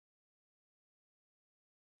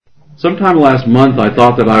Sometime last month, I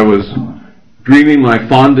thought that I was dreaming my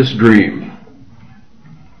fondest dream.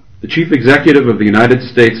 The chief executive of the United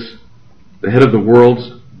States, the head of the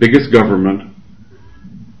world's biggest government,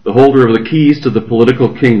 the holder of the keys to the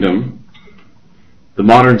political kingdom, the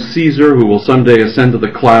modern Caesar who will someday ascend to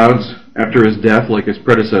the clouds after his death like his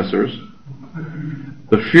predecessors,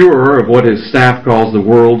 the Führer of what his staff calls the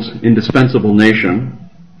world's indispensable nation,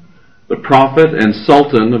 the prophet and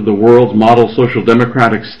sultan of the world's model social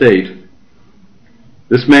democratic state.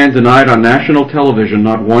 This man denied on national television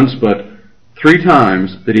not once but 3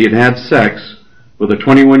 times that he had had sex with a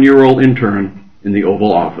 21-year-old intern in the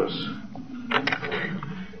Oval Office.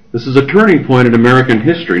 This is a turning point in American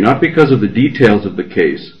history, not because of the details of the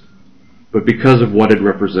case, but because of what it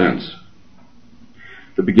represents.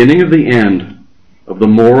 The beginning of the end of the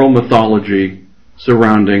moral mythology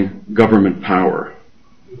surrounding government power.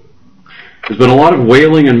 There's been a lot of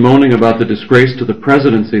wailing and moaning about the disgrace to the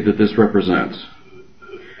presidency that this represents.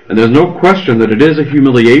 And there's no question that it is a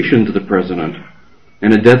humiliation to the president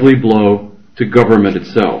and a deadly blow to government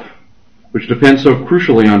itself, which depends so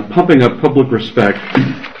crucially on pumping up public respect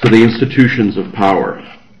for the institutions of power.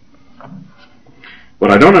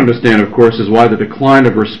 What I don't understand, of course, is why the decline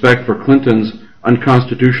of respect for Clinton's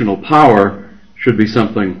unconstitutional power should be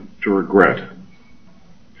something to regret.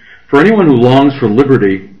 For anyone who longs for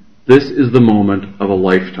liberty, this is the moment of a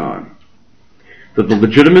lifetime. That the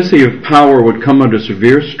legitimacy of power would come under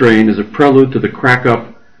severe strain is a prelude to the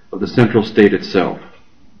crack-up of the central state itself.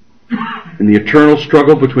 In the eternal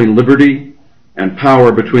struggle between liberty and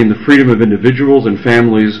power, between the freedom of individuals and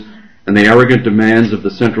families and the arrogant demands of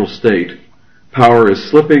the central state, power is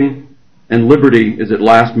slipping and liberty is at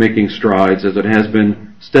last making strides, as it has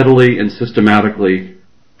been steadily and systematically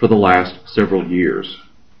for the last several years.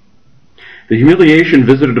 The humiliation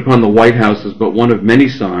visited upon the White House is but one of many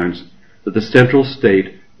signs that the central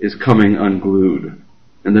state is coming unglued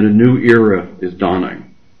and that a new era is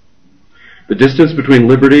dawning. The distance between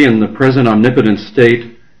liberty and the present omnipotent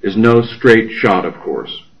state is no straight shot, of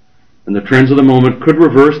course, and the trends of the moment could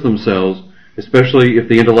reverse themselves, especially if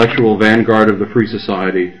the intellectual vanguard of the free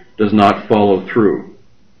society does not follow through.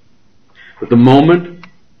 But the moment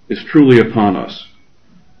is truly upon us.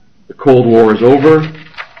 The Cold War is over,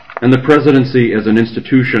 and the presidency as an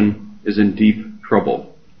institution is in deep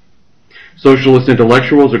trouble. Socialist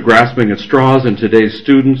intellectuals are grasping at straws, and today's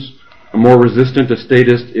students are more resistant to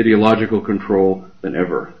statist ideological control than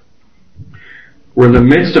ever. We're in the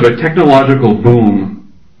midst of a technological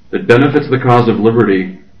boom that benefits the cause of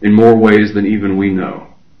liberty in more ways than even we know.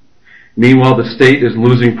 Meanwhile, the state is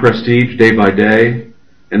losing prestige day by day,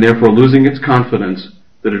 and therefore losing its confidence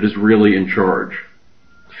that it is really in charge.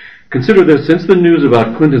 Consider this: since the news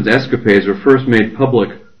about Clinton's escapades were first made public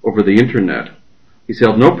over the internet, he's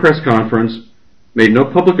held no press conference, made no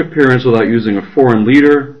public appearance without using a foreign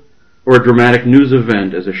leader or a dramatic news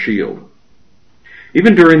event as a shield.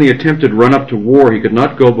 Even during the attempted run-up to war, he could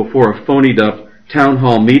not go before a phonied-up town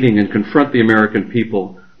hall meeting and confront the American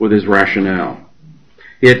people with his rationale.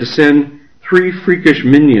 He had to send 3 freakish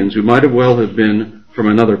minions who might well have been from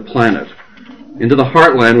another planet into the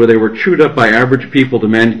heartland, where they were chewed up by average people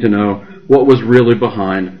demanding to know what was really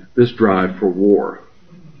behind this drive for war.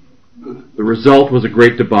 The result was a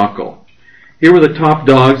great debacle. Here were the top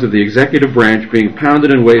dogs of the executive branch being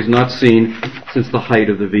pounded in ways not seen since the height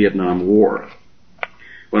of the Vietnam War.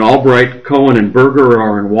 When Albright, Cohen, and Berger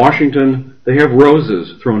are in Washington, they have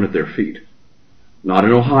roses thrown at their feet. Not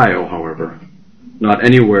in Ohio, however. Not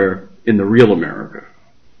anywhere in the real America.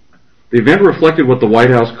 The event reflected what the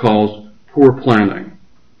White House calls poor planning.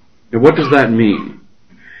 And what does that mean?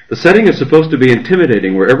 The setting is supposed to be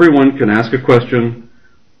intimidating, where everyone can ask a question.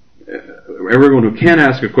 Everyone who can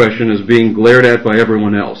ask a question is being glared at by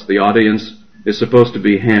everyone else. The audience is supposed to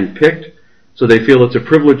be hand-picked, so they feel it's a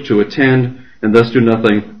privilege to attend and thus do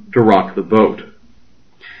nothing to rock the boat.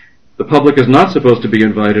 The public is not supposed to be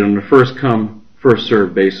invited on a first-come,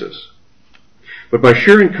 first-served basis. But by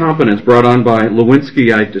sheer incompetence brought on by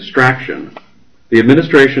Lewinskyite distraction, the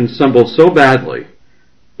administration stumbled so badly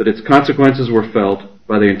that its consequences were felt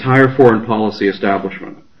by the entire foreign policy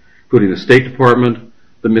establishment, including the State Department,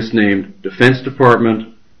 the misnamed Defense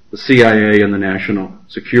Department, the CIA, and the National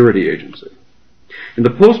Security Agency. In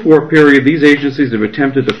the post-war period, these agencies have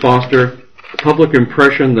attempted to foster the public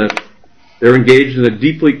impression that they're engaged in a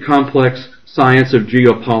deeply complex science of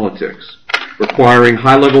geopolitics, requiring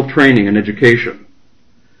high-level training and education.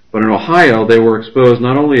 But in Ohio, they were exposed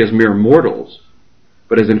not only as mere mortals,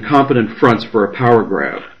 but as incompetent fronts for a power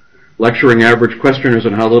grab, lecturing average questioners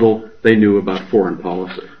on how little they knew about foreign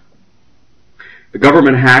policy. The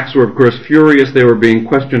government hacks were, of course, furious they were being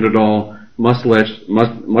questioned at all,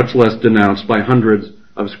 much less denounced by hundreds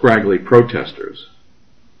of scraggly protesters.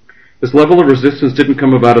 This level of resistance didn't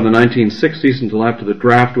come about in the 1960s until after the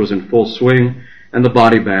draft was in full swing and the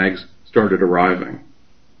body bags started arriving.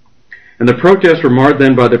 And the protests were marred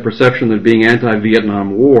then by the perception that being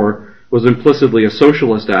anti-Vietnam War was implicitly a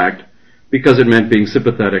socialist act because it meant being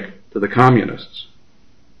sympathetic to the communists.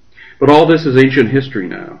 But all this is ancient history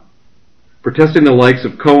now. Protesting the likes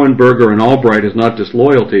of Cohen, Berger, and Albright is not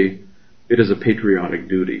disloyalty, it is a patriotic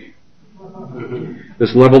duty.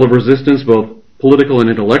 This level of resistance, both political and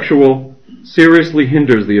intellectual, seriously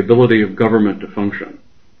hinders the ability of government to function.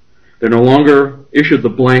 They're no longer issued the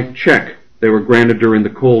blank check they were granted during the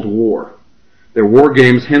Cold War. Their war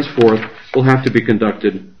games henceforth will have to be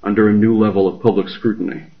conducted under a new level of public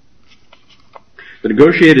scrutiny. The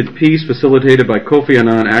negotiated peace facilitated by Kofi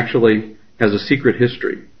Annan actually has a secret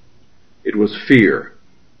history. It was fear.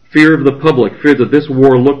 Fear of the public, fear that this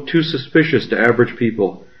war looked too suspicious to average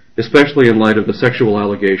people, especially in light of the sexual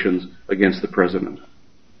allegations against the president.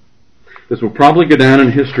 This will probably go down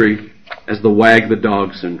in history as the wag the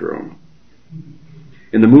dog syndrome.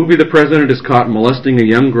 In the movie, the president is caught molesting a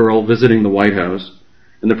young girl visiting the White House,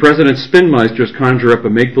 and the president's spinmeisters conjure up a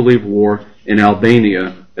make-believe war in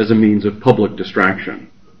Albania as a means of public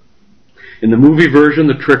distraction. In the movie version,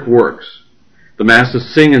 the trick works. The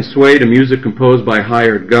masses sing and sway to music composed by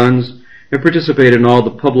hired guns and participate in all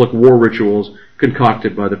the public war rituals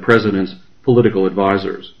concocted by the president's political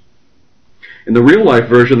advisors. In the real-life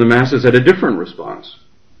version, the masses had a different response.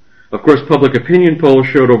 Of course, public opinion polls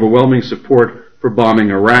showed overwhelming support for bombing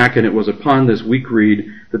Iraq, and it was upon this weak read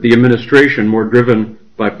that the administration, more driven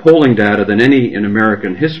by polling data than any in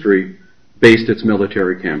American history, based its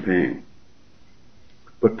military campaign.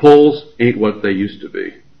 But polls ain't what they used to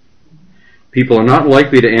be. People are not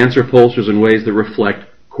likely to answer pollsters in ways that reflect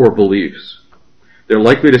core beliefs. They're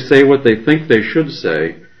likely to say what they think they should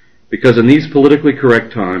say, because in these politically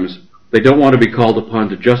correct times, they don't want to be called upon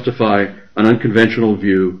to justify an unconventional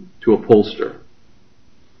view to a pollster.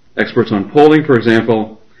 Experts on polling, for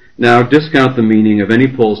example, now discount the meaning of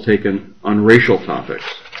any polls taken on racial topics.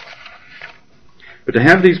 But to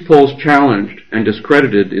have these polls challenged and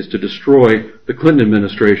discredited is to destroy the Clinton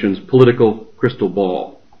administration's political crystal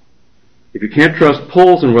ball. If you can't trust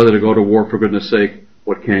polls on whether to go to war, for goodness sake,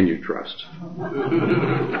 what can you trust?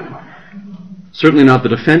 Certainly not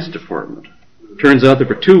the Defense Department. Turns out that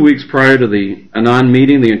for 2 weeks prior to the Annan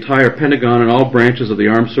meeting, the entire Pentagon and all branches of the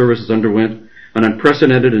armed services underwent an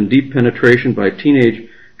unprecedented and deep penetration by teenage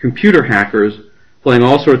computer hackers playing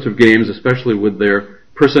all sorts of games, especially with their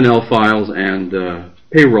personnel files and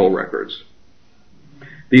payroll records.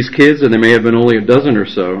 These kids, and there may have been only a dozen or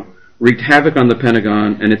so, wreaked havoc on the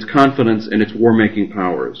Pentagon and its confidence in its war-making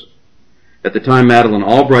powers. At the time Madeleine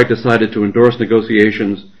Albright decided to endorse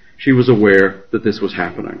negotiations, she was aware that this was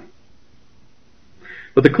happening.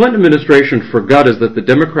 What the Clinton administration forgot is that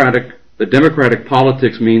the democratic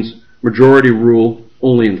politics means majority rule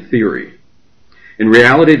only in theory. In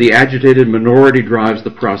reality, the agitated minority drives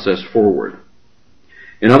the process forward.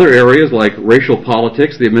 In other areas like racial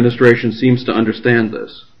politics, the administration seems to understand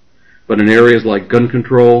this. But in areas like gun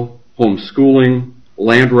control, homeschooling,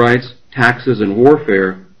 land rights, taxes, and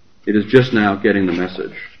warfare, it is just now getting the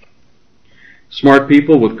message. Smart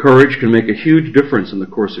people with courage can make a huge difference in the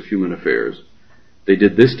course of human affairs. They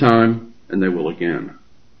did this time, and they will again.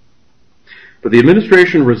 But the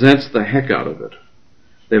administration resents the heck out of it.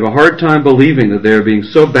 They have a hard time believing that they are being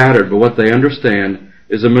so battered by what they understand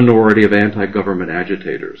is a minority of anti-government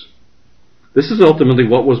agitators. This is ultimately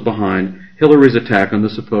what was behind Hillary's attack on the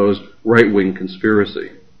supposed right-wing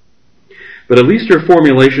conspiracy. But at least her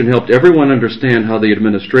formulation helped everyone understand how the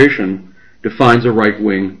administration defines a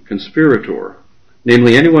right-wing conspirator,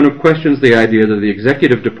 namely anyone who questions the idea that the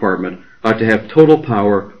executive department ought to have total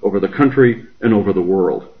power over the country and over the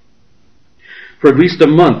world. For at least a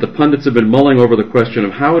month, the pundits have been mulling over the question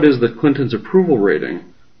of how it is that Clinton's approval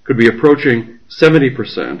rating could be approaching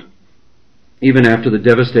 70%, even after the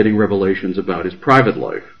devastating revelations about his private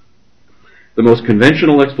life. The most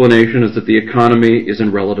conventional explanation is that the economy is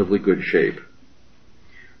in relatively good shape.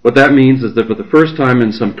 What that means is that for the first time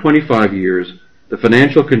in some 25 years, the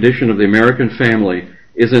financial condition of the American family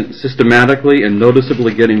isn't systematically and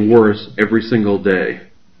noticeably getting worse every single day.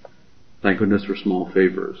 Thank goodness for small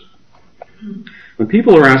favors. When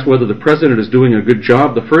people are asked whether the president is doing a good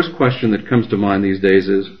job, the first question that comes to mind these days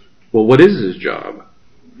is, well, what is his job?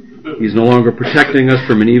 He's no longer protecting us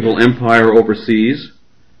from an evil empire overseas,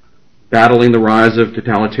 battling the rise of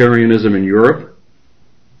totalitarianism in Europe,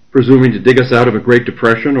 presuming to dig us out of a Great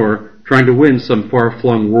Depression, or trying to win some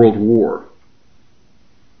far-flung world war.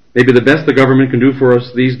 Maybe the best the government can do for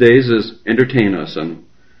us these days is entertain us, and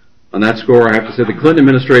on that score I have to say the Clinton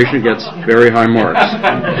administration gets very high marks.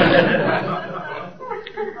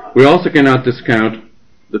 We also cannot discount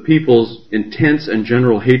the people's intense and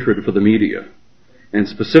general hatred for the media, and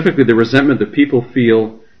specifically the resentment that people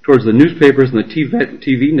feel towards the newspapers and the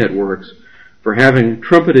TV networks for having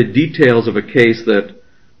trumpeted details of a case that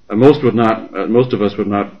most of us would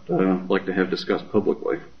not like to have discussed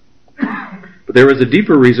publicly. But there is a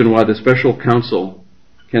deeper reason why the special counsel,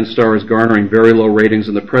 Ken Starr, is garnering very low ratings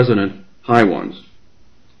and the president high ones.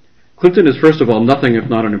 Clinton is, first of all, nothing if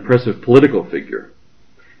not an impressive political figure.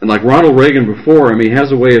 And like Ronald Reagan before him, he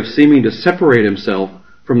has a way of seeming to separate himself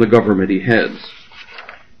from the government he heads.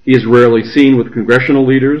 He is rarely seen with congressional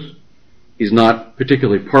leaders. He's not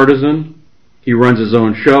particularly partisan. He runs his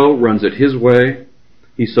own show, runs it his way.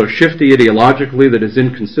 He's so shifty ideologically that his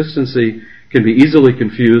inconsistency can be easily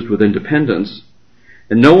confused with independence.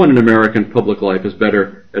 And no one in American public life is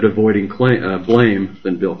better at avoiding blame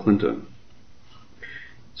than Bill Clinton.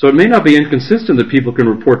 So it may not be inconsistent that people can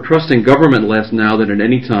report trusting government less now than at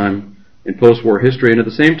any time in post-war history, and at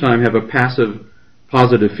the same time have a passive,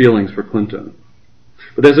 positive feelings for Clinton.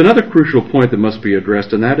 But there's another crucial point that must be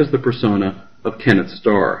addressed, and that is the persona of Kenneth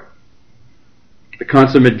Starr. The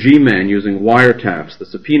consummate G-man using wiretaps, the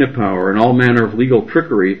subpoena power, and all manner of legal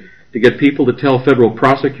trickery to get people to tell federal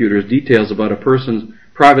prosecutors details about a person's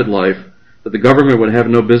private life that the government would have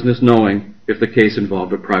no business knowing if the case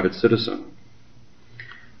involved a private citizen.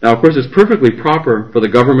 Now, of course, it's perfectly proper for the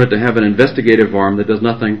government to have an investigative arm that does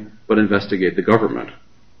nothing but investigate the government.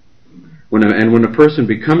 When a person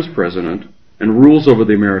becomes president and rules over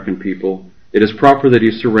the American people, it is proper that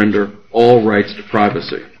he surrender all rights to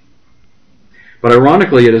privacy. But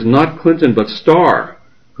ironically, it is not Clinton but Starr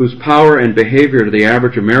whose power and behavior to the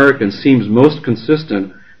average American seems most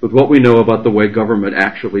consistent with what we know about the way government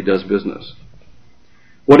actually does business.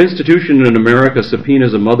 What institution in America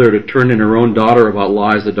subpoenas a mother to turn in her own daughter about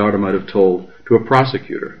lies the daughter might have told to a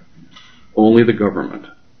prosecutor? Only the government.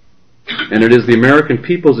 And it is the American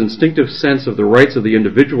people's instinctive sense of the rights of the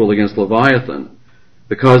individual against Leviathan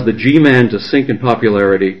that caused the G-man to sink in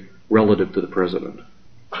popularity relative to the president.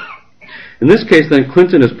 In this case, then,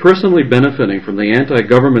 Clinton is personally benefiting from the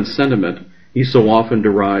anti-government sentiment he so often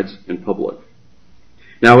derides in public.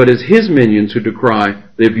 Now, it is his minions who decry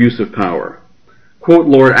the abuse of power, quote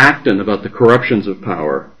Lord Acton about the corruptions of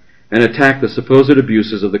power, and attack the supposed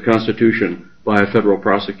abuses of the Constitution by a federal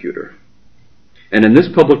prosecutor. And in this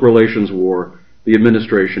public relations war, the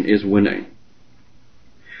administration is winning.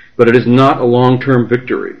 But it is not a long-term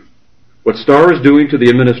victory. What Starr is doing to the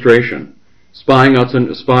administration, spying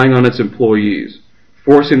on its employees,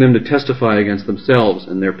 forcing them to testify against themselves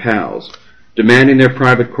and their pals, demanding their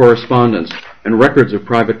private correspondence and records of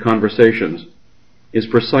private conversations, is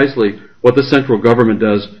precisely what the central government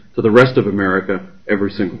does to the rest of America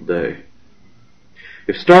every single day.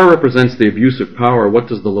 If Starr represents the abuse of power, what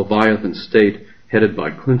does the Leviathan state headed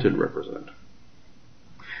by Clinton represent?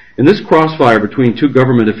 In this crossfire between two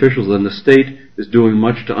government officials, then, the state is doing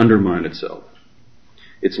much to undermine itself.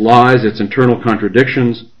 Its lies, its internal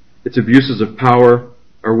contradictions, its abuses of power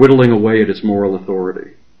are whittling away at its moral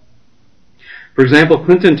authority. For example,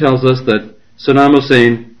 Clinton tells us that Saddam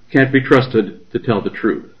Hussein can't be trusted to tell the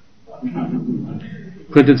truth.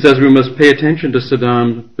 Clinton says we must pay attention to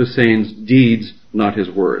Saddam Hussein's deeds, not his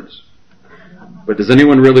words. But does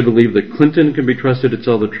anyone really believe that Clinton can be trusted to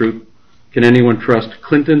tell the truth? Can anyone trust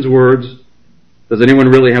Clinton's words? Does anyone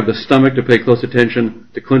really have the stomach to pay close attention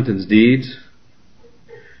to Clinton's deeds?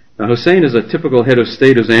 Now, Hussein is a typical head of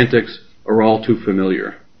state whose antics are all too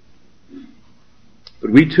familiar.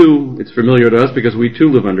 But we too, it's familiar to us because we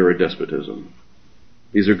too live under a despotism.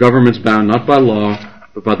 These are governments bound not by law,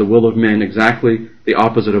 but by the will of men, exactly the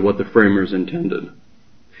opposite of what the framers intended.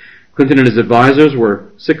 Clinton and his advisors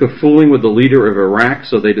were sick of fooling with the leader of Iraq,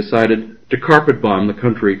 so they decided to carpet bomb the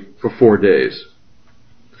country for 4 days.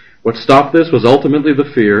 What stopped this was ultimately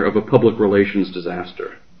the fear of a public relations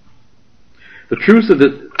disaster. The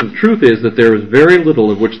truth is that there is very little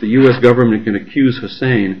of which the U.S. government can accuse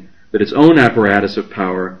Hussein that its own apparatus of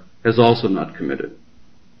power has also not committed.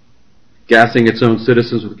 Gassing its own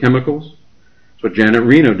citizens with chemicals? It's what Janet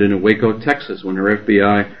Reno did in Waco, Texas, when her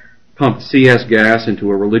FBI pumped CS gas into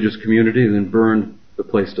a religious community and then burned the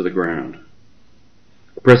place to the ground.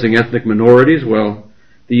 Oppressing ethnic minorities? Well,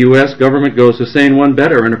 the U.S. government goes Hussein one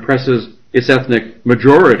better and oppresses its ethnic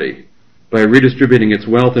majority by redistributing its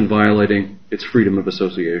wealth and violating its freedom of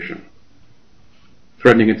association.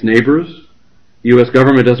 Threatening its neighbors? The U.S.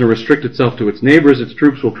 government doesn't restrict itself to its neighbors. Its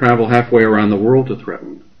troops will travel halfway around the world to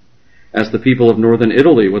threaten. Ask the people of northern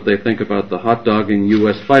Italy what they think about the hot-dogging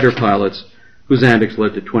U.S. fighter pilots whose antics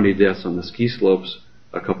led to 20 deaths on the ski slopes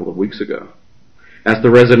a couple of weeks ago. Ask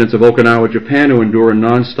the residents of Okinawa, Japan, who endure a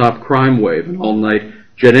non-stop crime wave and all-night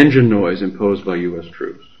jet engine noise imposed by U.S.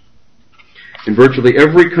 troops. In virtually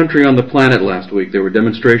every country on the planet last week, there were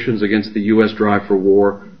demonstrations against the U.S. drive for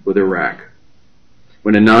war with Iraq.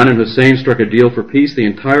 When Annan and Hussein struck a deal for peace, the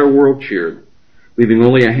entire world cheered, leaving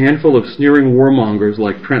only a handful of sneering warmongers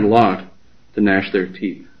like Trent Lott to gnash their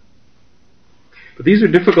teeth. But these are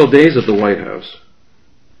difficult days at the White House.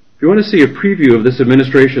 If you want to see a preview of this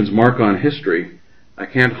administration's mark on history, I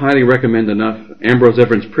can't highly recommend enough Ambrose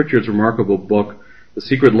Evans Pritchard's remarkable book, The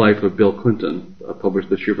Secret Life of Bill Clinton, published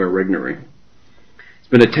this year by Regnery. It's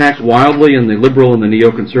been attacked wildly in the liberal and the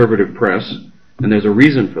neoconservative press, and there's a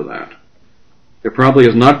reason for that. There probably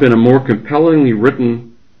has not been a more compellingly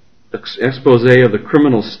written expose of the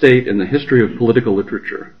criminal state in the history of political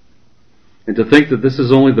literature. And to think that this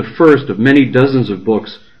is only the first of many dozens of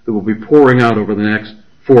books that will be pouring out over the next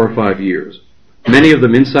 4 or 5 years, many of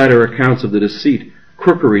them insider accounts of the deceit,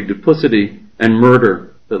 crookery, duplicity, and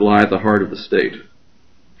murder that lie at the heart of the state.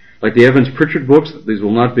 Like the Evans Pritchard books, these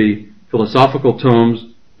will not be philosophical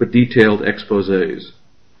tomes, but detailed exposés.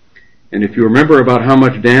 And if you remember about how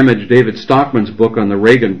much damage David Stockman's book on the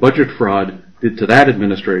Reagan budget fraud did to that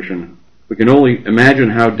administration, we can only imagine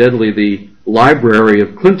how deadly the library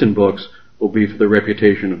of Clinton books will be for the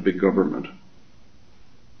reputation of big government.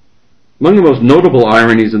 Among the most notable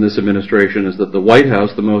ironies in this administration is that the White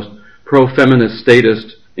House, the most pro-feminist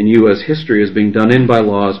statist in U.S. history, is being done in by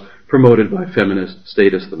laws promoted by feminist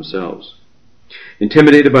statists themselves.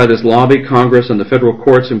 Intimidated by this lobby, Congress and the federal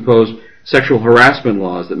courts imposed sexual harassment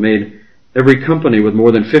laws that made every company with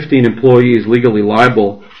more than 15 employees legally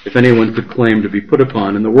liable if anyone could claim to be put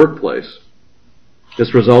upon in the workplace.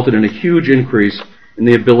 This resulted in a huge increase in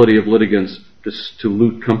the ability of litigants to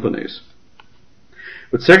loot companies.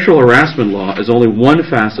 But sexual harassment law is only one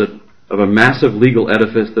facet of a massive legal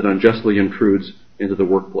edifice that unjustly intrudes into the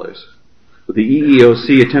workplace, with the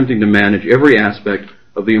EEOC attempting to manage every aspect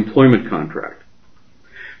of the employment contract.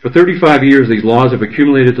 For 35 years, these laws have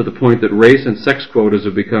accumulated to the point that race and sex quotas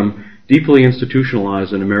have become deeply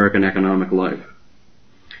institutionalized in American economic life,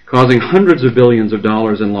 causing hundreds of billions of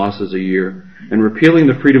dollars in losses a year and repealing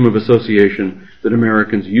the freedom of association that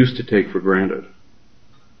Americans used to take for granted.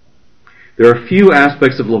 There are few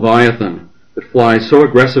aspects of Leviathan that fly so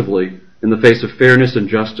aggressively in the face of fairness and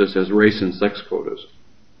justice as race and sex quotas,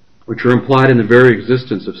 which are implied in the very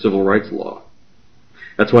existence of civil rights law.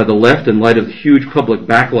 That's why the left, in light of the huge public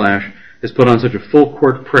backlash, has put on such a full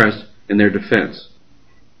court press in their defense.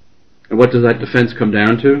 And what does that defense come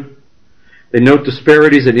down to? They note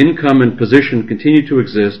disparities in income and position continue to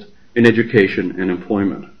exist in education and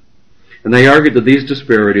employment. And they argue that these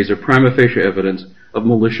disparities are prima facie evidence of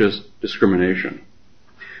malicious discrimination.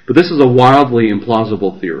 But this is a wildly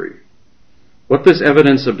implausible theory. What this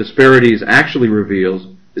evidence of disparities actually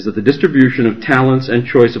reveals is that the distribution of talents and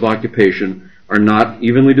choice of occupation are not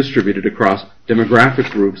evenly distributed across demographic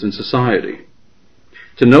groups in society.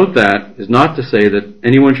 To note that is not to say that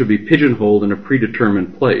anyone should be pigeonholed in a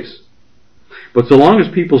predetermined place. But so long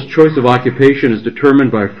as people's choice of occupation is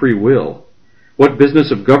determined by free will, what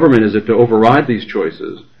business of government is it to override these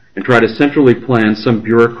choices and try to centrally plan some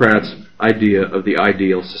bureaucrat's idea of the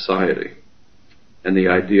ideal society and the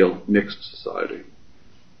ideal mixed society?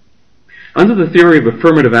 Under the theory of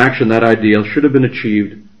affirmative action, that ideal should have been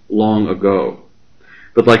achieved long ago.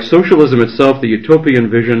 But like socialism itself, the utopian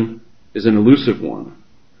vision is an elusive one.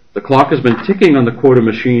 The clock has been ticking on the quota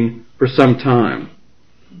machine for some time.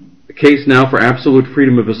 The case now for absolute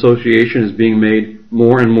freedom of association is being made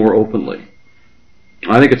more and more openly.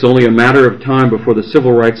 I think it's only a matter of time before the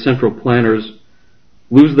civil rights central planners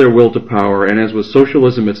lose their will to power and, as with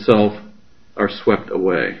socialism itself, are swept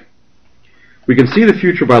away. We can see the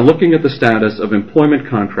future by looking at the status of employment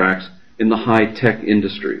contracts in the high-tech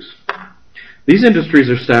industries. These industries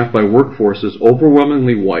are staffed by workforces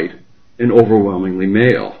overwhelmingly white and overwhelmingly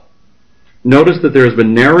male. Notice that there has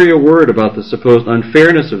been nary a word about the supposed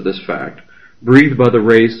unfairness of this fact, breathed by the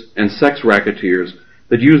race and sex racketeers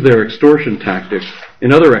that use their extortion tactics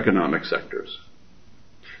in other economic sectors.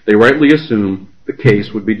 They rightly assume the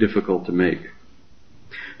case would be difficult to make.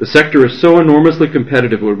 The sector is so enormously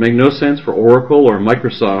competitive it would make no sense for Oracle or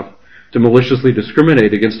Microsoft to maliciously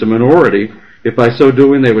discriminate against a minority if by so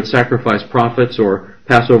doing they would sacrifice profits or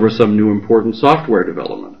pass over some new important software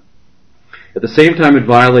development. At the same time, it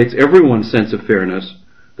violates everyone's sense of fairness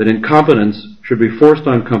that incompetence should be forced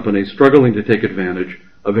on companies struggling to take advantage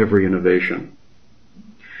of every innovation.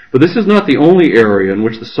 But this is not the only area in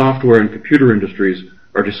which the software and computer industries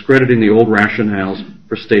are discrediting the old rationales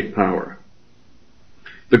for state power.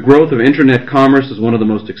 The growth of internet commerce is one of the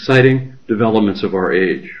most exciting developments of our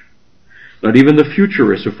age. Not even the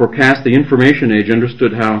futurists who forecast the information age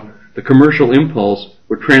understood how the commercial impulse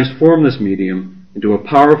would transform this medium into a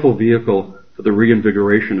powerful vehicle for the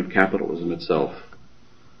reinvigoration of capitalism itself.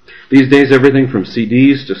 These days, everything from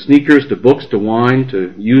CDs to sneakers to books to wine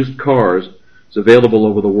to used cars is available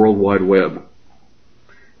over the World Wide Web.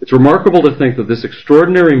 It's remarkable to think that this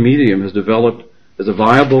extraordinary medium has developed as a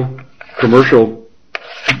viable commercial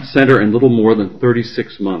center in little more than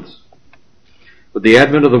 36 months. With the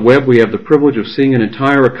advent of the web, we have the privilege of seeing an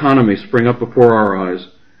entire economy spring up before our eyes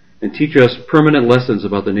and teach us permanent lessons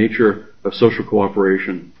about the nature of social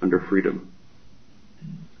cooperation under freedom.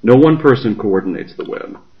 No one person coordinates the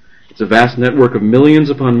web. It's a vast network of millions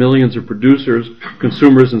upon millions of producers,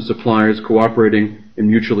 consumers, and suppliers cooperating in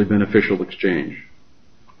mutually beneficial exchange.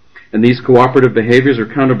 And these cooperative behaviors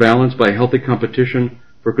are counterbalanced by healthy competition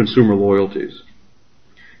for consumer loyalties.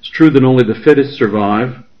 It's true that only the fittest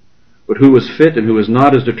survive, but who is fit and who is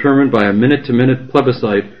not is determined by a minute-to-minute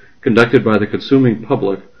plebiscite conducted by the consuming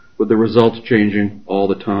public, with the results changing all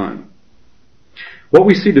the time. What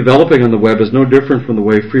we see developing on the web is no different from the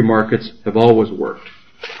way free markets have always worked.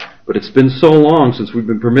 But it's been so long since we've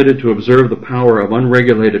been permitted to observe the power of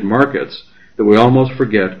unregulated markets that we almost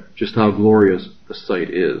forget just how glorious the sight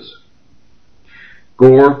is.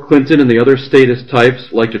 Gore, Clinton, and the other statist types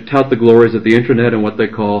like to tout the glories of the internet and what they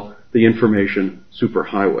call the information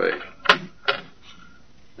superhighway.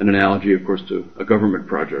 An analogy, of course, to a government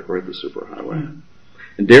project, right, the superhighway.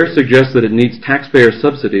 And dare suggest that it needs taxpayer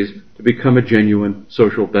subsidies to become a genuine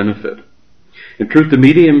social benefit. In truth, the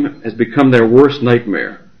medium has become their worst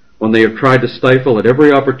nightmare, when they have tried to stifle at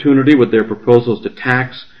every opportunity with their proposals to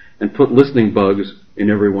tax and put listening bugs in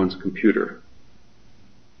everyone's computer.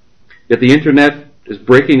 Yet the internet is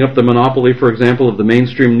breaking up the monopoly, for example, of the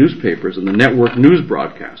mainstream newspapers and the network news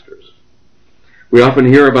broadcasters. We often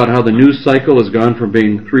hear about how the news cycle has gone from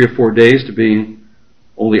being 3 or 4 days to being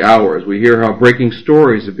only hours. We hear how breaking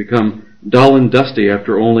stories have become dull and dusty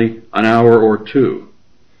after only an hour or two.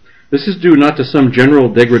 This is due not to some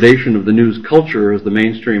general degradation of the news culture, as the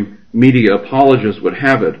mainstream media apologists would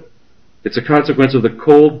have it. It's a consequence of the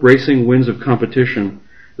cold, bracing winds of competition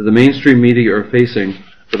that the mainstream media are facing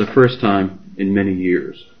for the first time in many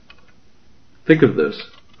years. Think of this.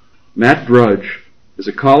 Matt Drudge is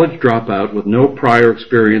a college dropout with no prior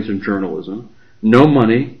experience in journalism, no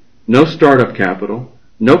money, no startup capital,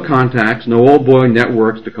 no contacts, no old boy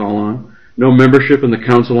networks to call on, no membership in the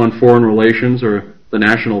Council on Foreign Relations or the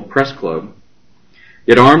National Press Club.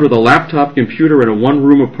 Yet armed with a laptop computer and a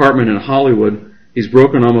one-room apartment in Hollywood, he's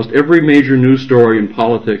broken almost every major news story in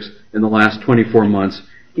politics in the last 24 months,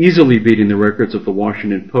 easily beating the records of the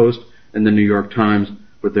Washington Post and the New York Times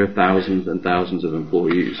with their thousands and thousands of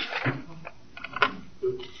employees.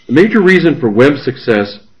 The major reason for web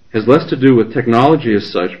success has less to do with technology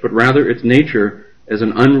as such, but rather its nature as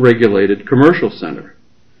an unregulated commercial center.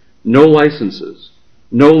 No licenses,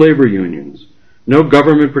 no labor unions, no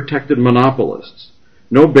government-protected monopolists,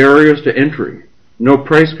 no barriers to entry, no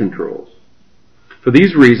price controls. For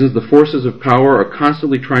these reasons, the forces of power are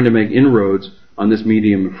constantly trying to make inroads on this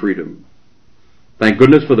medium of freedom. Thank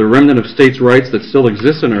goodness for the remnant of states' rights that still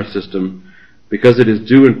exists in our system, because it is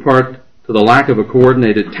due in part to the lack of a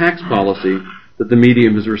coordinated tax policy that the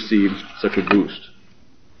medium has received such a boost.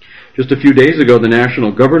 Just a few days ago, the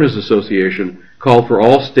National Governors Association called for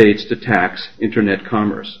all states to tax internet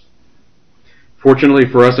commerce. Fortunately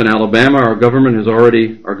for us in Alabama, our governor has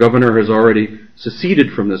already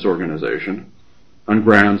seceded from this organization on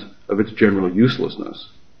grounds of its general uselessness.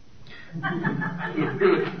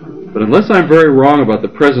 But unless I'm very wrong about the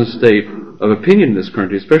present state of opinion in this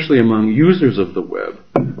country, especially among users of the web,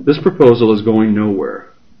 this proposal is going nowhere.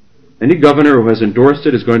 Any governor who has endorsed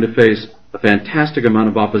it is going to face a fantastic amount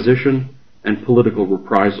of opposition and political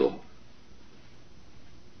reprisal.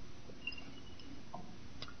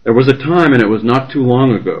 There was a time, and it was not too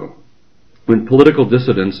long ago, when political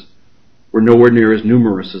dissidents were nowhere near as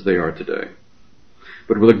numerous as they are today.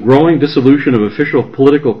 But with a growing dissolution of official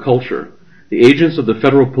political culture, the agents of the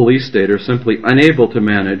federal police state are simply unable to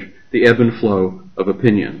manage the ebb and flow of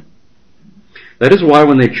opinion. That is why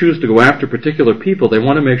when they choose to go after particular people, they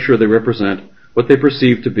want to make sure they represent what they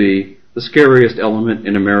perceive to be the scariest element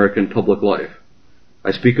in American public life.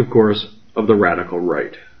 I speak, of course, of the radical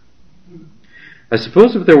right. I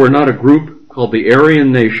suppose if there were not a group called the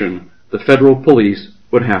Aryan Nation, the federal police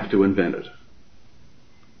would have to invent it.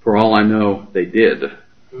 For all I know, they did.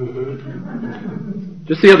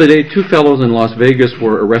 Just the other day, 2 fellows in Las Vegas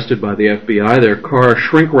were arrested by the FBI, their car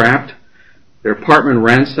shrink-wrapped, their apartment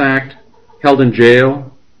ransacked, held in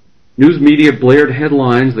jail. News media blared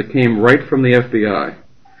headlines that came right from the FBI.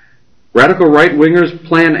 Radical right-wingers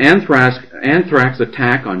plan anthrax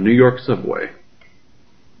attack on New York subway.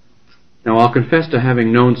 Now, I'll confess to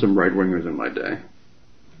having known some right-wingers in my day.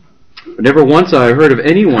 But never once I heard of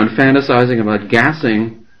anyone fantasizing about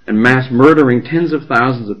gassing and mass murdering tens of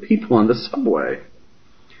thousands of people on the subway.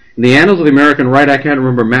 In the annals of the American right, I can't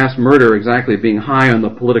remember mass murder exactly being high on the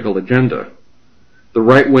political agenda. The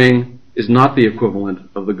right wing is not the equivalent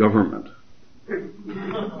of the government.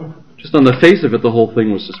 Just on the face of it, the whole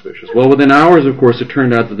thing was suspicious. Well, within hours, of course, it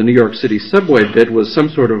turned out that the New York City subway bit was some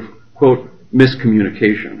sort of, quote,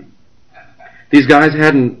 miscommunication. These guys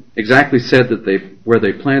hadn't exactly said that where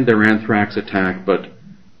they planned their anthrax attack, but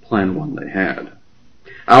plan one they had.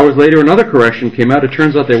 Hours later, another correction came out. It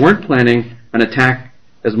turns out they weren't planning an attack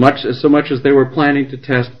so much as they were planning to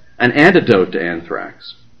test an antidote to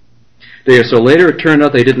anthrax. A day or so later, it turned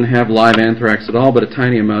out they didn't have live anthrax at all, but a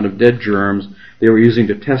tiny amount of dead germs they were using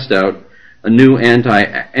to test out a new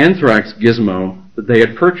anti-anthrax gizmo that they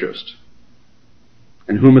had purchased.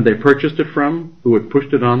 And whom had they purchased it from? Who had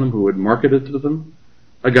pushed it on them? Who had marketed it to them?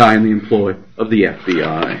 A guy in the employ of the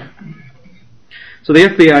FBI. So the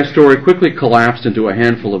FBI story quickly collapsed into a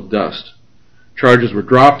handful of dust. Charges were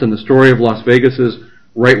dropped, and the story of Las Vegas's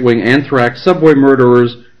right-wing anthrax subway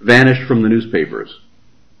murderers vanished from the newspapers.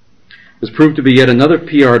 This proved to be yet another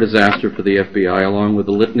PR disaster for the FBI, along with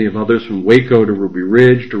a litany of others from Waco to Ruby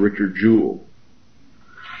Ridge to Richard Jewell.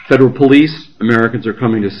 Federal police, Americans are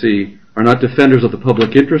coming to see, are not defenders of the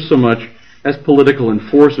public interest so much as political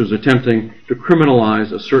enforcers attempting to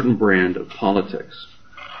criminalize a certain brand of politics.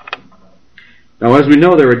 Now, as we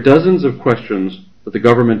know, there are dozens of questions that the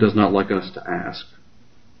government does not like us to ask,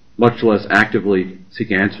 much less actively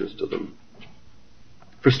seek answers to them.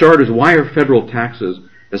 For starters, why are federal taxes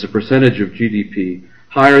as a percentage of GDP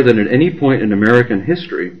higher than at any point in American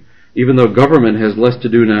history, even though government has less to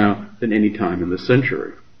do now than any time in the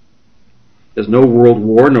century? There's no world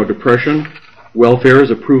war, no depression. Welfare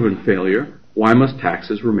is a proven failure. Why must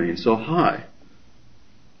taxes remain so high?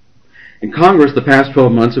 In Congress, the past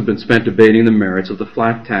 12 months have been spent debating the merits of the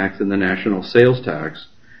flat tax and the national sales tax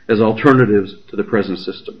as alternatives to the present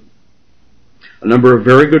system. A number of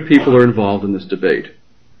very good people are involved in this debate.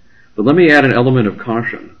 But let me add an element of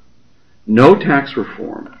caution. No tax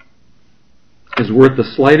reform is worth the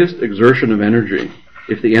slightest exertion of energy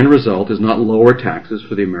if the end result is not lower taxes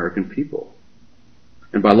for the American people.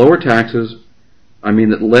 And by lower taxes, I mean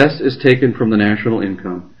that less is taken from the national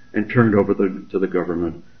income and turned over to the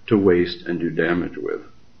government to waste and do damage with.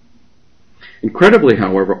 Incredibly,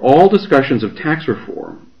 however, all discussions of tax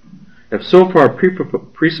reform have so far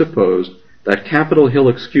presupposed that Capitol Hill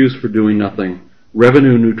excuse for doing nothing,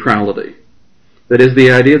 revenue neutrality. That is,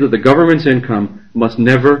 the idea that the government's income must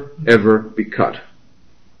never, ever be cut.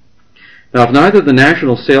 Now, if neither the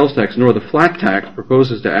national sales tax nor the flat tax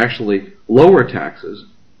proposes to actually lower taxes,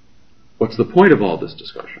 what's the point of all this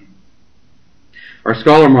discussion? Our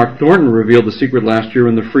scholar Mark Thornton revealed the secret last year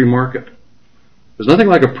in The Free Market. There's nothing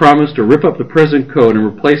like a promise to rip up the present code and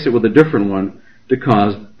replace it with a different one to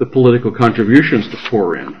cause the political contributions to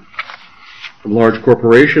pour in from large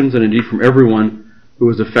corporations and indeed from everyone who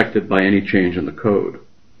is affected by any change in the code.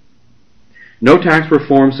 No tax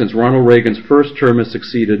reform since Ronald Reagan's first term has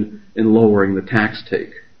succeeded in lowering the tax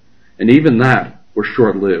take, and even that was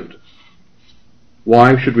short-lived.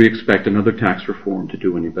 Why should we expect another tax reform to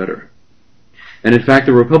do any better? And in fact,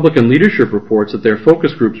 the Republican leadership reports that their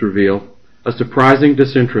focus groups reveal a surprising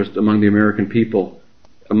disinterest among the American people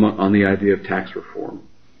on the idea of tax reform.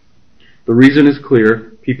 The reason is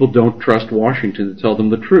clear. People don't trust Washington to tell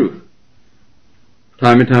them the truth.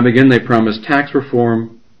 Time and time again, they promise tax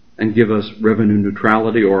reform and give us revenue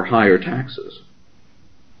neutrality or higher taxes.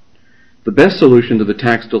 The best solution to the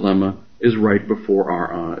tax dilemma is right before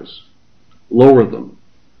our eyes. Lower them.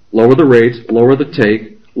 Lower the rates, lower the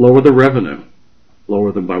take, lower the revenue.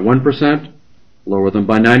 Lower them by 1%, lower them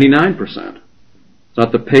by 99%. It's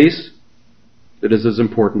not the pace that is as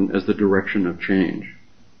important as the direction of change.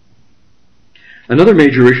 Another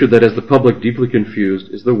major issue that has the public deeply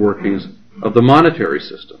confused is the workings of the monetary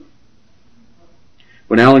system.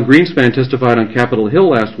 When Alan Greenspan testified on Capitol Hill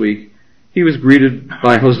last week, he was greeted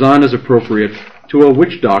by hosannas appropriate to a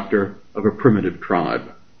witch doctor of a primitive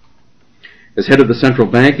tribe. As head of the central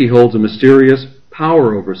bank, he holds a mysterious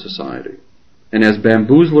power over society. And as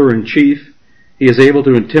bamboozler in chief, he is able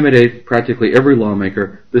to intimidate practically every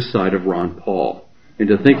lawmaker this side of Ron Paul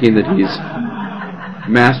into thinking that he's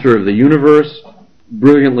master of the universe,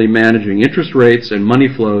 brilliantly managing interest rates and money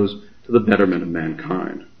flows to the betterment of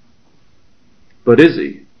mankind. But is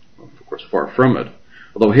he? Of course, far from it.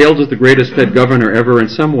 Although hailed as the greatest Fed governor ever, in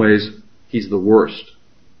some ways, he's the worst.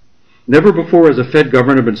 Never before has a Fed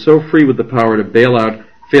governor been so free with the power to bail out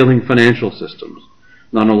failing financial systems,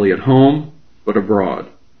 not only at home, but abroad.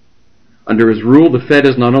 Under his rule, the Fed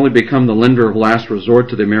has not only become the lender of last resort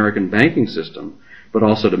to the American banking system, but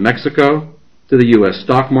also to Mexico, to the U.S.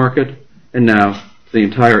 stock market, and now to the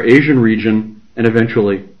entire Asian region, and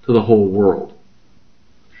eventually to the whole world.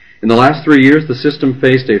 In the last 3 years, the system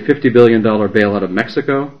faced a $50 billion bailout of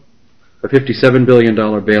Mexico, a $57 billion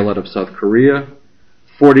bailout of South Korea,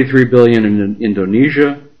 $43 billion in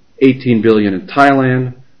Indonesia, $18 billion in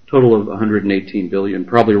Thailand, total of $118 billion,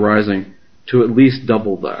 probably rising to at least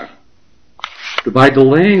double that. But by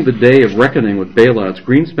delaying the day of reckoning with bailouts,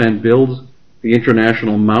 Greenspan builds the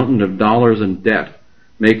international mountain of dollars and debt,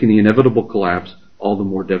 making the inevitable collapse all the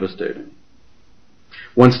more devastating.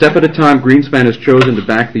 One step at a time, Greenspan has chosen to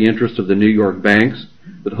back the interest of the New York banks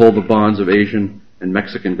that hold the bonds of Asian and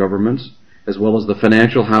Mexican governments, as well as the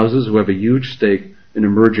financial houses who have a huge stake in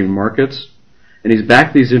emerging markets, and he's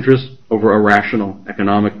backed these interests over a rational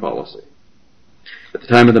economic policy. At the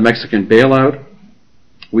time of the Mexican bailout,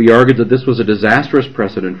 we argued that this was a disastrous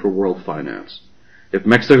precedent for world finance. If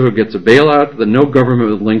Mexico gets a bailout, then no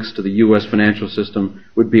government with links to the U.S. financial system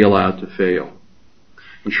would be allowed to fail.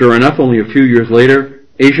 And sure enough, only a few years later,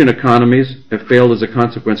 Asian economies have failed as a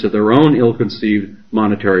consequence of their own ill-conceived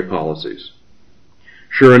monetary policies.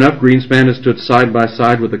 Sure enough, Greenspan has stood side by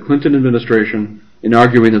side with the Clinton administration in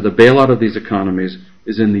arguing that the bailout of these economies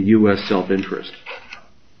is in the U.S. self-interest.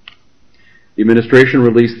 The administration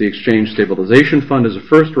released the Exchange Stabilization Fund as a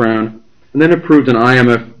first round, and then approved an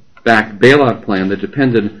IMF-backed bailout plan that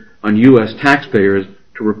depended on U.S. taxpayers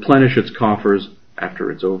to replenish its coffers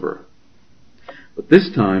after it's over. But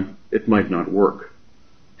this time, it might not work.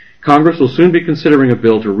 Congress will soon be considering a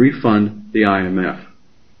bill to refund the IMF.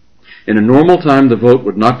 In a normal time, the vote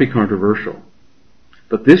would not be controversial.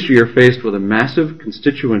 But this year, faced with a massive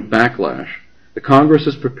constituent backlash, the Congress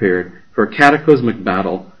is prepared for a cataclysmic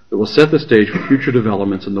battle that will set the stage for future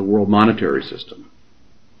developments in the world monetary system.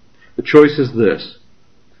 The choice is this.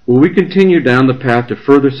 Will we continue down the path to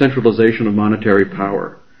further centralization of monetary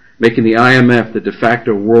power, making the IMF the de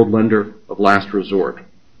facto world lender of last resort?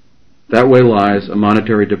 That way lies a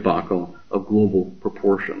monetary debacle of global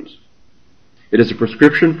proportions. It is a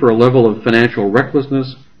prescription for a level of financial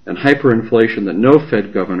recklessness and hyperinflation that no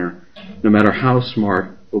Fed governor, no matter how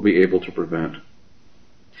smart, will be able to prevent.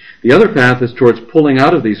 The other path is towards pulling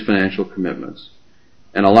out of these financial commitments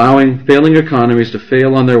and allowing failing economies to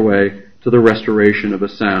fail on their way to the restoration of a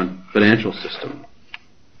sound financial system.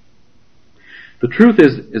 The truth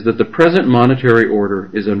is that the present monetary order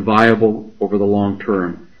is unviable over the long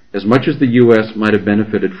term, as much as the U.S. might have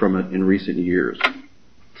benefited from it in recent years.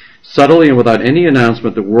 Subtly and without any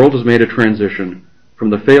announcement, the world has made a transition from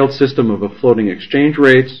the failed system of floating exchange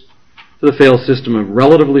rates to the failed system of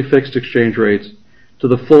relatively fixed exchange rates to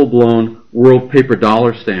the full-blown world paper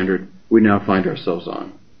dollar standard we now find ourselves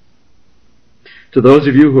on. To those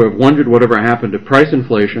of you who have wondered whatever happened to price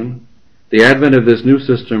inflation, the advent of this new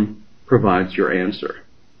system provides your answer.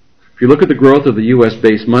 If you look at the growth of the U.S.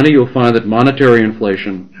 base money, you'll find that monetary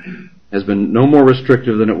inflation has been no more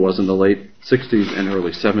restrictive than it was in the late 60s and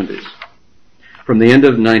early 70s. From the end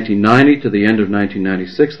of 1990 to the end of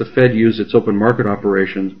 1996, the Fed used its open market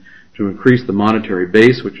operations to increase the monetary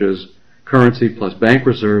base, which is currency plus bank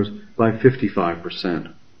reserves, by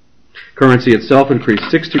 55%. Currency itself increased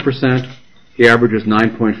 60%. The average is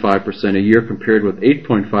 9.5% a year, compared with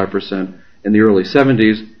 8.5% in the early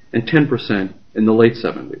 70s and 10% in the late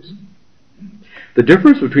 70s. The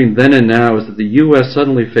difference between then and now is that the U.S.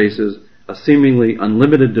 suddenly faces a seemingly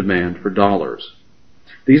unlimited demand for dollars.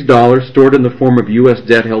 These dollars, stored in the form of U.S.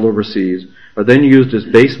 debt held overseas, are then used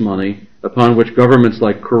as base money upon which governments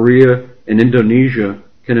like Korea and Indonesia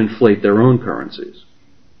can inflate their own currencies.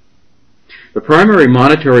 The primary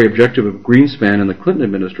monetary objective of Greenspan and the Clinton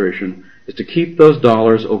administration is to keep those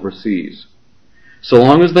dollars overseas. So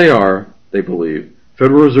long as they are, they believe,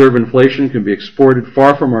 Federal Reserve inflation can be exported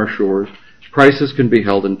far from our shores, prices can be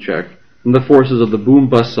held in check, and the forces of the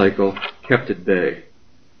boom-bust cycle kept at bay.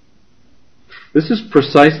 This is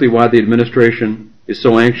precisely why the administration is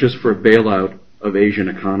so anxious for a bailout of Asian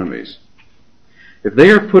economies. If they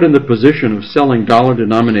are put in the position of selling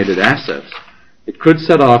dollar-denominated assets, it could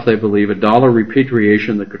set off, they believe, a dollar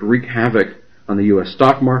repatriation that could wreak havoc on the U.S.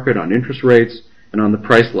 stock market, on interest rates, and on the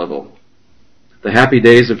price level. The happy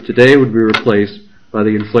days of today would be replaced by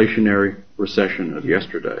the inflationary recession of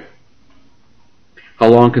yesterday. How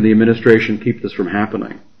long can the administration keep this from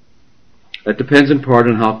happening? That depends in part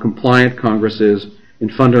on how compliant Congress is in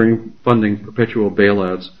funding perpetual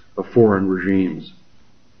bailouts of foreign regimes.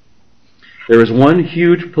 There is one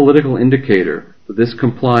huge political indicator that this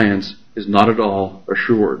compliance is not at all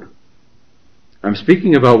assured. I'm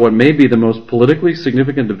speaking about what may be the most politically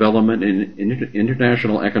significant development in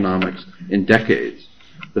international economics in decades,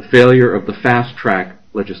 the failure of the fast-track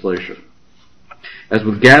legislation. As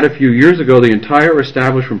with GATT a few years ago, the entire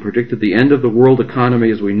establishment predicted the end of the world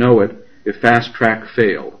economy as we know it if fast-track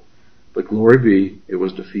failed. But glory be, it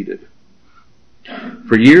was defeated.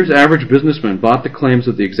 For years, average businessmen bought the claims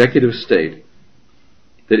of the executive state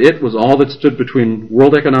that it was all that stood between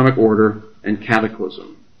world economic order and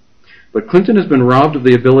cataclysm. But Clinton has been robbed of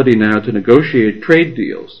the ability now to negotiate trade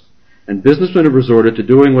deals, and businessmen have resorted to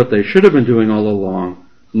doing what they should have been doing all along,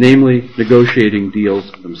 namely negotiating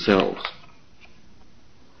deals themselves.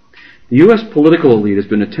 The U.S. political elite has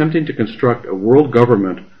been attempting to construct a world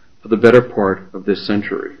government for the better part of this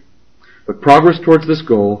century. But progress towards this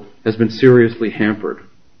goal has been seriously hampered.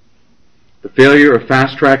 The failure of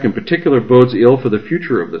fast track in particular bodes ill for the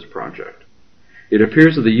future of this project. It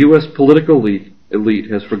appears that the U.S. political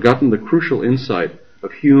elite has forgotten the crucial insight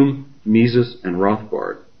of Hume, Mises, and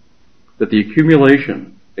Rothbard, that the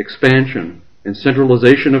accumulation, expansion, and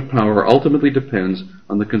centralization of power ultimately depends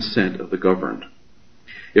on the consent of the governed.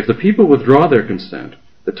 If the people withdraw their consent,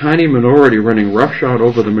 the tiny minority running roughshod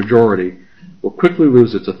over the majority will quickly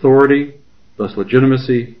lose its authority, thus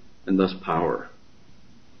legitimacy, and thus power.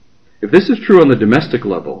 If this is true on the domestic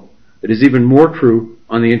level, it is even more true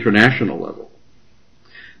on the international level.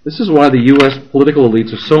 This is why the U.S. political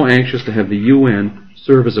elites are so anxious to have the UN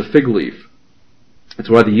serve as a fig leaf. It's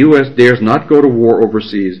why the U.S. dares not go to war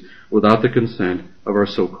overseas without the consent of our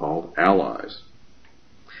so-called allies.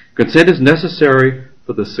 Consent is necessary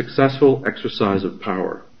for the successful exercise of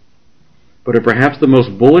power. But perhaps the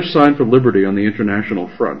most bullish sign for liberty on the international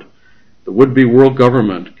front, the would-be world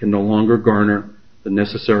government can no longer garner the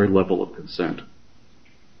necessary level of consent.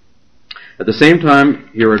 At the same time,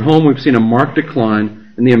 here at home, we've seen a marked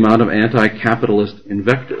decline in the amount of anti-capitalist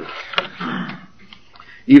invective.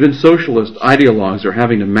 Even socialist ideologues are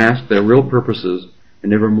having to mask their real purposes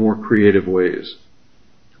in ever more creative ways.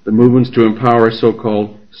 The movements to empower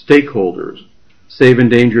so-called stakeholders, save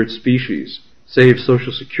endangered species, save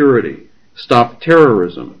Social Security, stop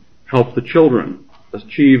terrorism, help the children,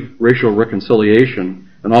 achieve racial reconciliation,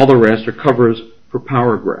 and all the rest are covers for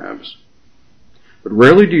power grabs. But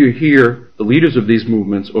rarely do you hear the leaders of these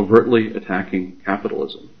movements overtly attacking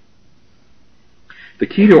capitalism. The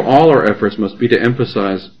key to all our efforts must be to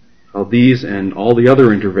emphasize how these and all the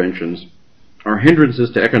other interventions are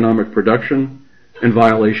hindrances to economic production and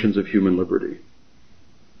violations of human liberty.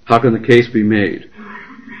 How can the case be made?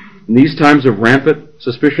 In these times of rampant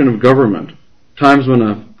suspicion of government, times when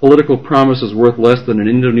a political promise is worth less than an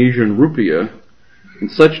Indonesian rupiah, in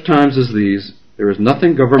such times as these, there is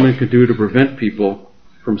nothing government can do to prevent people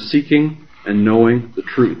from seeking and knowing the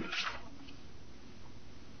truth.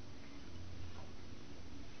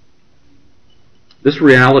 This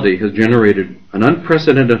reality has generated an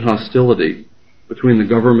unprecedented hostility between the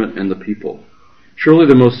government and the people, surely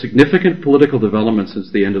the most significant political development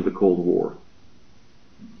since the end of the Cold War.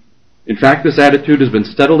 In fact, this attitude has been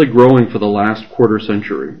steadily growing for the last quarter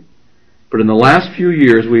century. But in the last few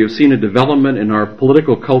years, we have seen a development in our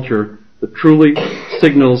political culture that truly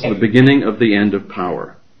signals the beginning of the end of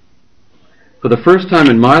power. For the first time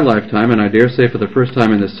in my lifetime, and I dare say for the first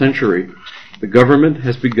time in this century, the government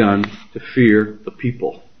has begun to fear the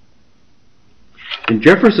people. In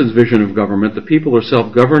Jefferson's vision of government, the people are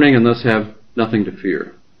self-governing and thus have nothing to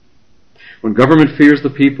fear. When government fears the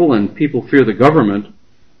people and people fear the government,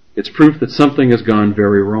 it's proof that something has gone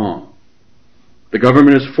very wrong. The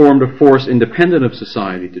government has formed a force independent of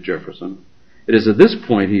society, to Jefferson. It is at this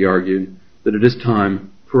point, he argued, that it is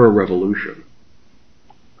time for a revolution.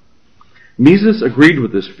 Mises agreed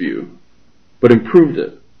with this view, but improved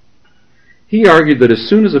it. He argued that as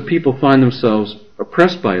soon as a people find themselves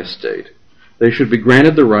oppressed by a state, they should be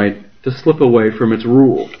granted the right to slip away from its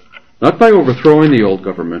rule, not by overthrowing the old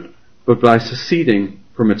government, but by seceding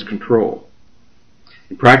from its control.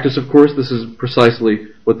 In practice, of course, this is precisely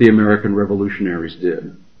what the American revolutionaries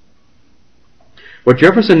did. What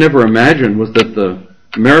Jefferson never imagined was that the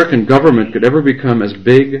American government could ever become as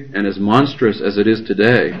big and as monstrous as it is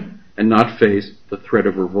today and not face the threat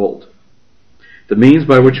of revolt. The means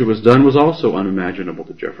by which it was done was also unimaginable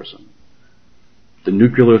to Jefferson. The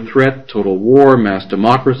nuclear threat, total war, mass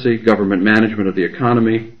democracy, government management of the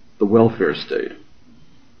economy, the welfare state.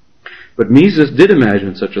 But Mises did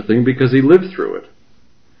imagine such a thing because he lived through it.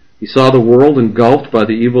 He saw the world engulfed by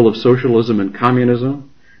the evil of socialism and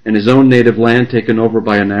communism, and his own native land taken over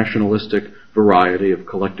by a nationalistic variety of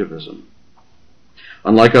collectivism.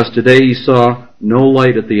 Unlike us today, he saw no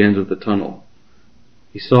light at the end of the tunnel.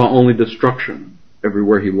 He saw only destruction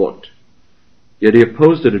everywhere he looked. Yet he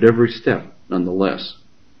opposed it at every step, nonetheless.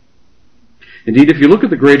 Indeed, if you look at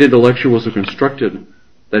the great intellectuals who constructed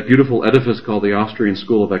that beautiful edifice called the Austrian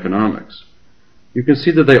School of Economics, you can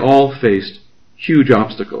see that they all faced huge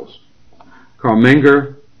obstacles. Karl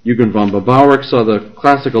Menger, Eugen von Barbauer saw the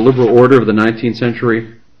classical liberal order of the 19th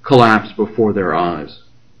century collapse before their eyes.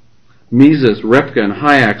 Mises, Repke, and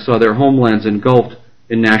Hayek saw their homelands engulfed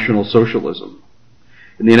in National Socialism.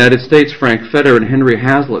 In the United States, Frank Feder and Henry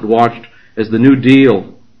Hazlitt watched as the New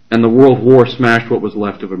Deal and the World War smashed what was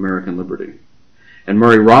left of American liberty. And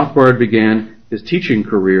Murray Rothbard began his teaching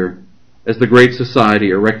career as the Great Society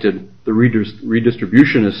erected the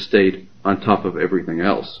redistributionist state on top of everything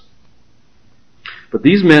else. But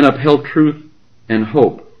these men upheld truth and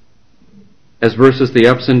hope as versus the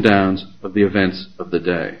ups and downs of the events of the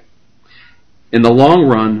day. In the long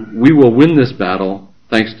run, we will win this battle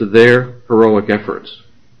thanks to their heroic efforts.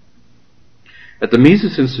 At the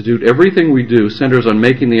Mises Institute, everything we do centers on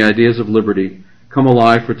making the ideas of liberty come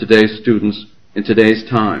alive for today's students in today's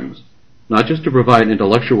times, not just to provide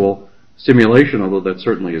intellectual stimulation, although that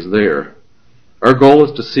certainly is there. Our goal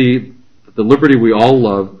is to see that the liberty we all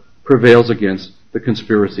love prevails against the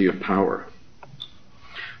conspiracy of power.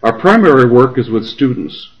 Our primary work is with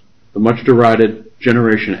students, the much derided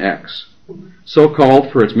Generation X, so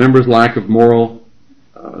called for its members' lack of moral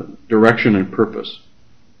direction and purpose.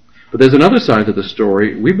 But there's another side to the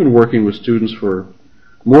story. We've been working with students for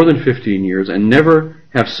more than 15 years, and never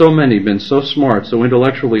have so many been so smart, so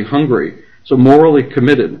intellectually hungry, so morally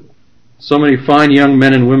committed. So many fine young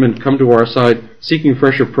men and women come to our side seeking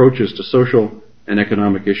fresh approaches to social and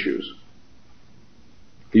economic issues.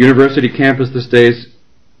 The university campus these days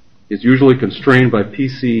is usually constrained by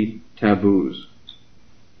PC taboos.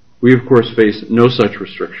 We, of course, face no such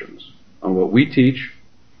restrictions on what we teach,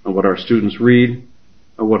 on what our students read,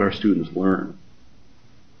 on what our students learn.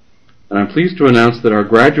 And I'm pleased to announce that our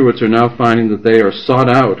graduates are now finding that they are sought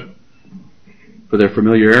out for their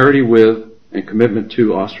familiarity with and commitment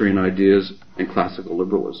to Austrian ideas and classical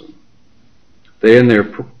liberalism. They and their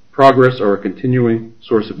progress are a continuing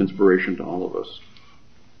source of inspiration to all of us.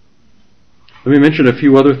 Let me mention a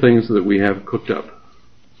few other things that we have cooked up.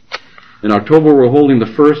 In October, we're holding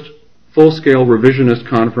the first full-scale revisionist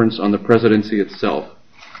conference on the presidency itself,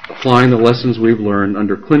 applying the lessons we've learned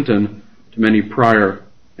under Clinton to many prior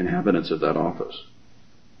inhabitants of that office.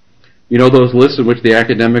 You know those lists in which the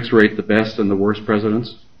academics rate the best and the worst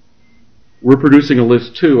presidents? We're producing a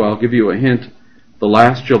list too. I'll give you a hint. The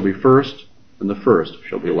last shall be first, and the first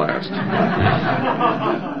shall be last.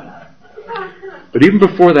 But even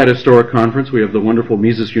before that historic conference, we have the wonderful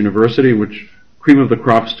Mises University, in which cream of the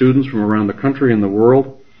crop students from around the country and the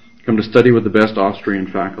world come to study with the best Austrian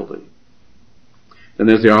faculty. Then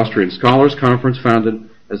there's the Austrian Scholars Conference, founded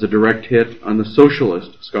as a direct hit on the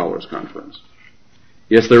Socialist Scholars Conference.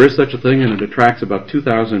 Yes, there is such a thing, and it attracts about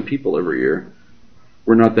 2,000 people every year.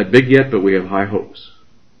 We're not that big yet, but we have high hopes.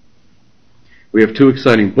 We have two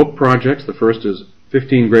exciting book projects. The first is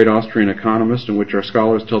 15 Great Austrian Economists, in which our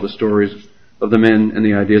scholars tell the stories of the men and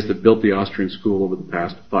the ideas that built the Austrian school over the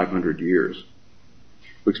past 500 years.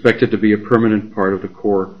 We expect it to be a permanent part of the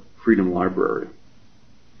core Freedom Library.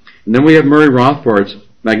 And then we have Murray Rothbard's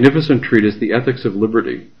magnificent treatise, The Ethics of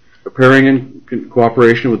Liberty, appearing in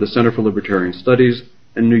cooperation with the Center for Libertarian Studies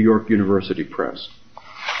and New York University Press.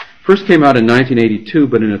 First came out in 1982,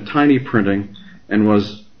 but in a tiny printing, and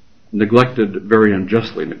was neglected, very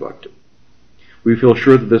unjustly neglected. We feel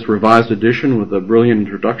sure that this revised edition, with a brilliant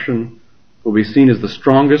introduction, will be seen as the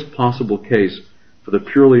strongest possible case for the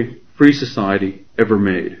purely free society ever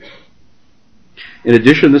made. In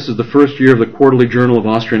addition, this is the first year of the Quarterly Journal of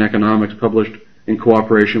Austrian Economics, published in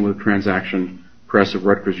cooperation with Transaction Press of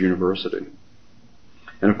Rutgers University.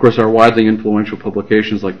 And of course, our widely influential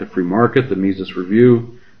publications like the Free Market, the Mises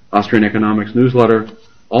Review, Austrian Economics Newsletter,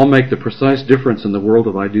 all make the precise difference in the world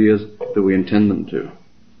of ideas that we intend them to.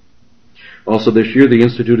 Also this year, the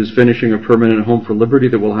Institute is finishing a permanent home for liberty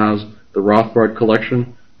that will house the Rothbard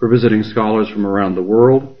collection for visiting scholars from around the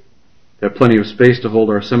world. They have plenty of space to hold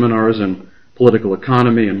our seminars in political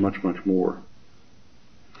economy and much, much more.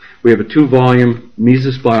 We have a 2-volume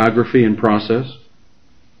Mises biography in process,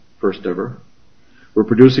 first ever. We're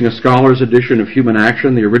producing a scholar's edition of Human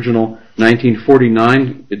Action, the original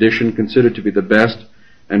 1949 edition, considered to be the best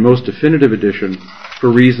and most definitive edition for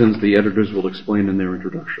reasons the editors will explain in their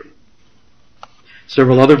introduction.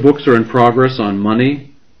 Several other books are in progress on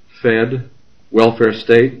money, Fed, welfare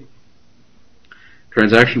state.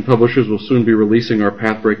 Transaction Publishers will soon be releasing our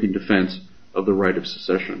path-breaking defense of the right of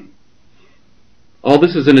secession. All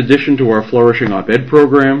this is in addition to our flourishing op-ed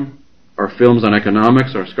program, our films on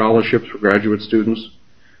economics, our scholarships for graduate students,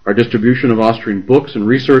 our distribution of Austrian books and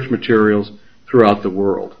research materials throughout the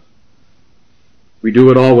world. We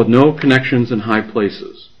do it all with no connections in high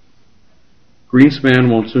places.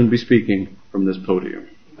 Greenspan won't soon be speaking from this podium.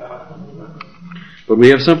 But we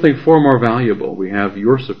have something far more valuable. We have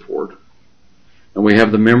your support. And we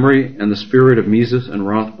have the memory and the spirit of Mises and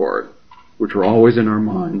Rothbard, which are always in our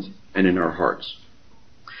minds and in our hearts.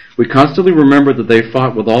 We constantly remember that they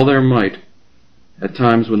fought with all their might at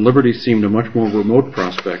times when liberty seemed a much more remote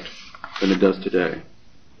prospect than it does today.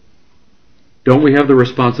 Don't we have the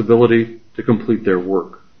responsibility to complete their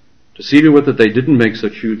work, to see to it that they didn't make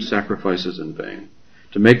such huge sacrifices in vain,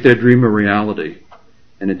 to make their dream a reality?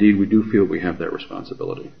 And indeed, we do feel we have that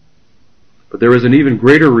responsibility. But there is an even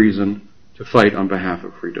greater reason to fight on behalf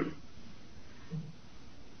of freedom.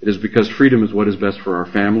 It is because freedom is what is best for our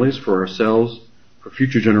families, for ourselves, for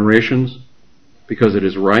future generations, because it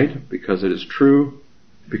is right, because it is true,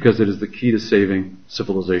 because it is the key to saving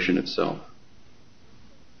civilization itself.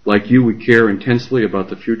 Like you, we care intensely about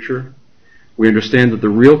the future. We understand that the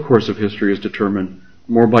real course of history is determined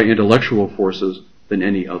more by intellectual forces than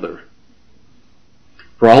any other.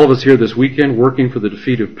 For all of us here this weekend working for the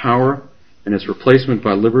defeat of power and its replacement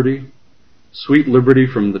by liberty, sweet liberty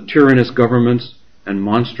from the tyrannous governments and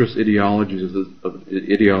monstrous ideologies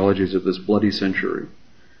of this bloody century,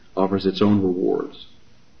 offers its own rewards.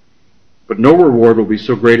 But no reward will be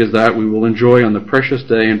so great as that we will enjoy on the precious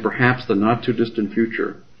day and perhaps the not-too-distant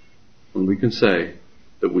future when we can say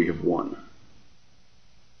that we have won.